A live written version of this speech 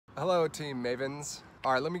Hello Team Mavens.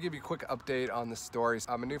 All right, let me give you a quick update on the stories.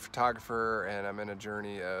 I'm a new photographer and I'm in a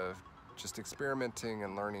journey of just experimenting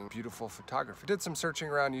and learning beautiful photography. Did some searching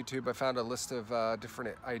around YouTube. I found a list of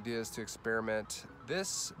different ideas to experiment.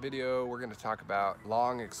 This video, we're gonna talk about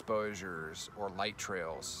long exposures or light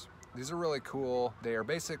trails. These are really cool. They are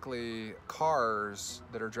basically cars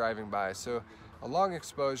that are driving by. So a long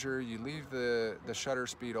exposure, you leave the shutter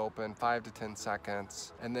speed open 5 to 10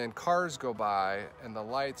 seconds, and then cars go by and the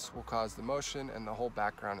lights will cause the motion and the whole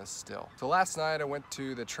background is still. So last night I went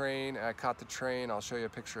to the train, I caught the train. I'll show you a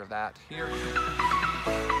picture of that here.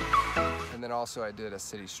 And then also I did a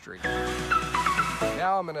city street.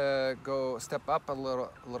 Now I'm gonna go step up a little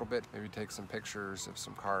bit, maybe take some pictures of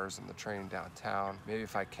some cars and the train downtown. Maybe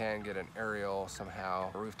if I can get an aerial somehow,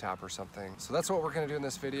 a rooftop or something. So that's what we're gonna do in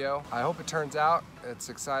this video. I hope it turns out. It's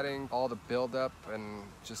exciting, all the build up and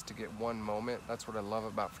just to get one moment. That's what I love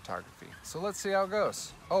about photography. So let's see how it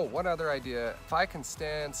goes. Oh, one other idea. If I can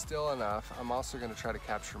stand still enough, I'm also gonna try to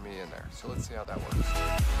capture me in there. So let's see how that works.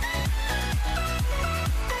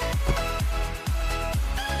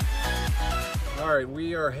 All right,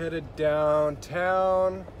 we are headed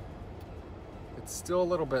downtown. It's still a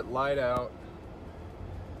little bit light out.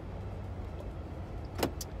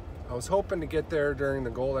 I was hoping to get there during the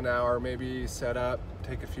golden hour, maybe set up,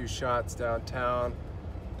 take a few shots downtown,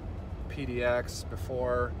 PDX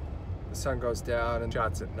before the sun goes down, and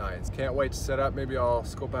shots at night. Can't wait to set up. Maybe I'll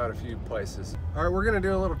scope out a few places. All right, we're gonna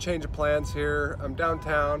do a little change of plans here. I'm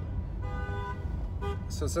downtown.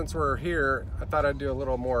 So since we're here, I thought I'd do a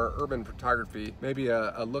little more urban photography, maybe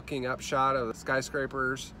a looking up shot of the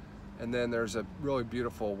skyscrapers, and then there's a really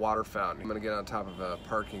beautiful water fountain. I'm gonna get on top of a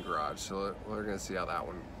parking garage, so we're gonna see how that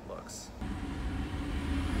one looks.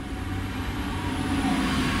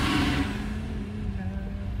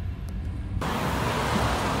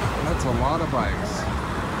 That's a lot of bikes.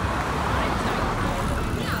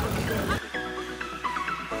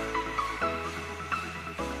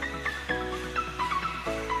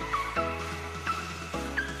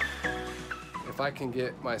 If I can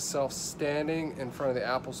get myself standing in front of the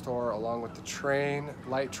Apple Store along with the train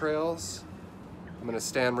light trails, I'm gonna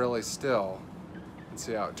stand really still and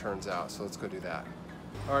see how it turns out. So let's go do that.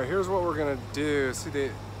 All right, here's what we're gonna do. See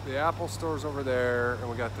the Apple Store's over there and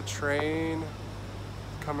we got the train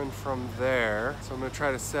coming from there. So I'm gonna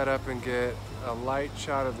try to set up and get a light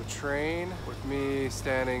shot of the train with me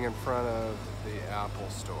standing in front of the Apple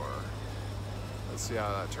Store. Let's see how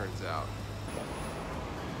that turns out.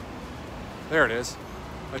 There it is.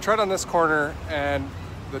 I tried on this corner and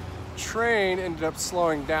the train ended up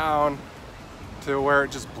slowing down to where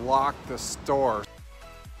it just blocked the store.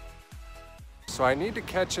 So I need to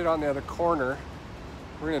catch it on the other corner.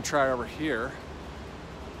 We're gonna try over here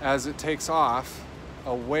as it takes off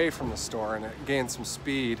away from the store and it gains some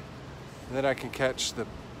speed. And then I can catch the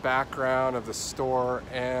background of the store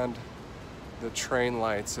and the train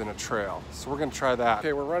lights in a trail. So we're gonna try that.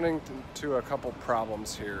 Okay, we're running into a couple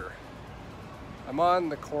problems here. I'm on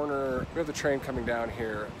the corner, we have the train coming down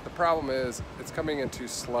here. The problem is it's coming in too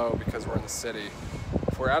slow because we're in the city.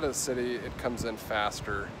 If we're out of the city, it comes in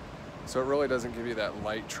faster. So it really doesn't give you that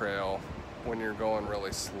light trail when you're going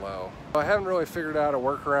really slow. I haven't really figured out a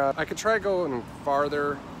workaround. I could try going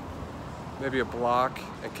farther, maybe a block,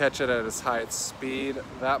 and catch it at its highest speed.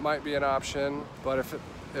 That might be an option, but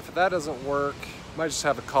if that doesn't work, I might just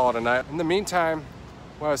have to call it a night. In the meantime,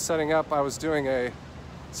 while I was setting up, I was doing a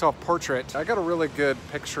self-portrait. I got a really good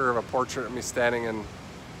picture of a portrait of me standing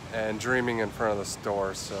and dreaming in front of the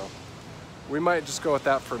store, so we might just go with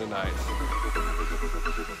that for tonight.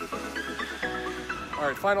 All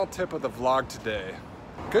right, final tip of the vlog today.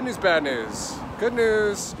 Good news, bad news. Good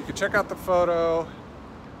news, you can check out the photo.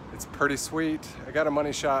 It's pretty sweet. I got a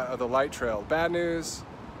money shot of the light trail. Bad news,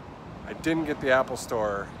 I didn't get the Apple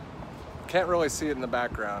Store. Can't really see it in the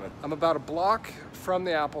background. I'm about a block from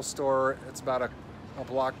the Apple Store. It's about a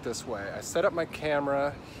block this way. I set up my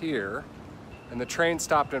camera here and the train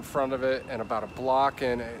stopped in front of it and about a block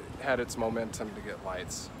in it had its momentum to get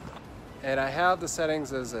lights. And I have the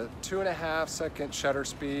settings as a 2.5 second shutter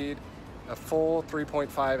speed, a full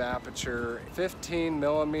 3.5 aperture,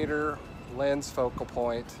 15mm lens focal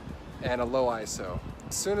point, and a low ISO.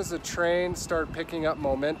 As soon as the train started picking up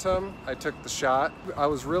momentum, I took the shot. I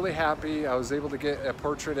was really happy. I was able to get a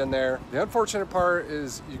portrait in there. The unfortunate part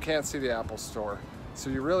is you can't see the Apple Store. So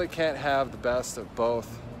you really can't have the best of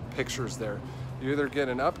both pictures there. You either get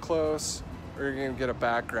an up close or you're gonna get a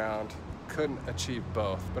background. Couldn't achieve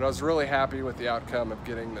both. But I was really happy with the outcome of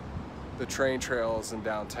getting the train trails in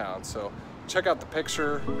downtown. So check out the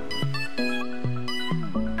picture.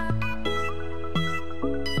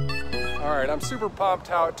 All All right, I'm super pumped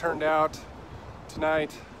how it turned out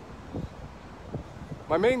tonight.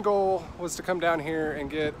 My main goal was to come down here and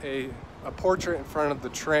get a portrait in front of the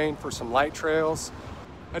train for some light trails.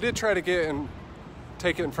 I did try to get and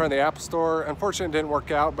take it in front of the Apple Store. Unfortunately, it didn't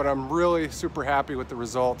work out, but I'm really super happy with the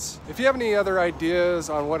results. If you have any other ideas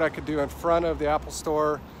on what I could do in front of the Apple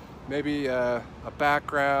Store, maybe a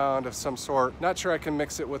background of some sort. Not sure I can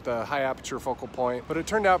mix it with a high aperture focal point, but it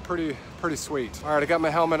turned out pretty sweet. All right, I got my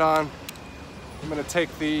helmet on. I'm gonna take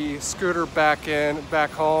the scooter back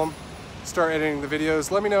home, start editing the videos.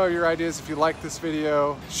 Let me know your ideas if you like this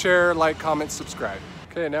video. Share, like, comment, subscribe.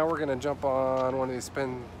 Okay, now we're gonna jump on one of these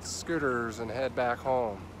spin scooters and head back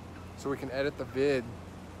home so we can edit the video.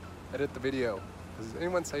 Does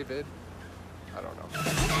anyone say vid? I don't know.